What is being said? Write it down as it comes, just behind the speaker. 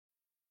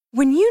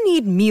When you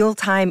need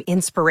mealtime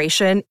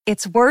inspiration,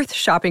 it's worth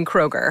shopping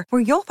Kroger,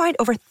 where you'll find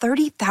over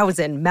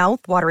 30,000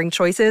 mouth-watering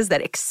choices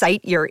that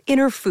excite your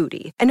inner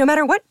foodie. And no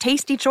matter what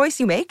tasty choice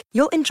you make,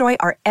 you'll enjoy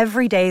our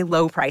everyday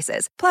low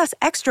prices, plus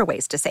extra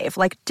ways to save,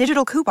 like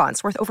digital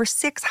coupons worth over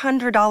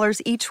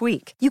 $600 each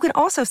week. You can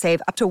also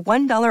save up to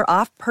 $1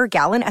 off per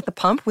gallon at the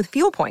pump with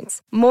fuel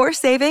points. More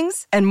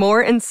savings and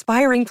more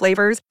inspiring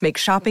flavors make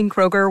shopping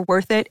Kroger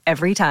worth it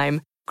every time.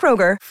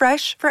 Kroger,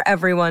 fresh for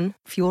everyone.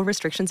 Fuel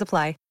restrictions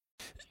apply.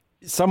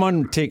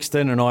 Someone texted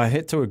in, and I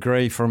had to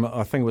agree from,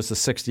 I think it was the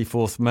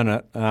 64th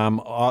minute,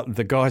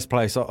 the guy's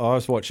place, I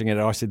was watching it,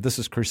 and I said, this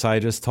is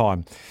Crusaders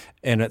time.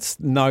 And it's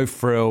no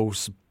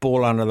frills,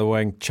 ball under the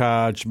wing,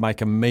 charge,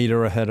 make a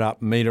metre a hit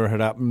up,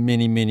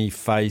 many, many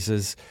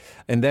phases.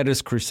 And that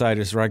is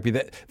Crusaders rugby.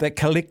 That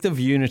collective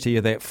unity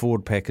of that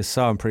forward pack is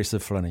so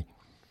impressive, Flinny.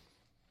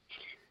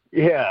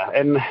 Yeah,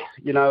 and,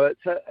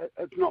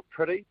 it's not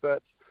pretty,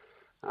 but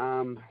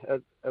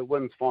it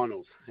wins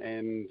finals,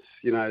 and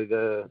I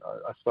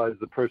suppose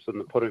the proof's in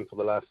the pudding for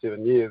the last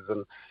 7 years.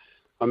 And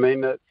I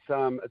mean, it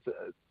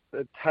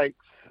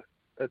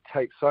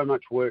takes so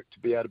much work to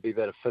be able to be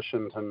that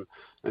efficient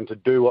and to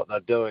do what they're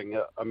doing.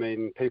 I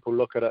mean, people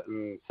look at it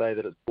and say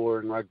that it's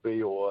boring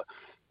rugby, or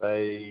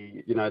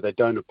they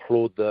don't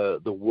applaud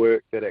the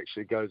work that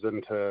actually goes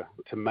into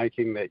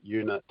making that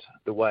unit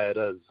the way it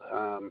is.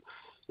 And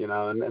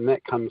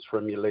that comes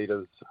from your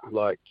leaders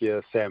like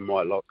your Sam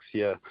Whitelocks,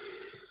 your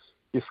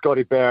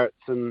Scotty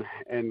Barretts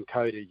and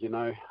Cody,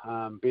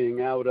 being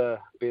able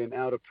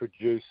to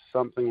produce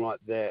something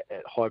like that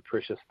at high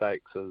pressure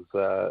stakes is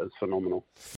phenomenal.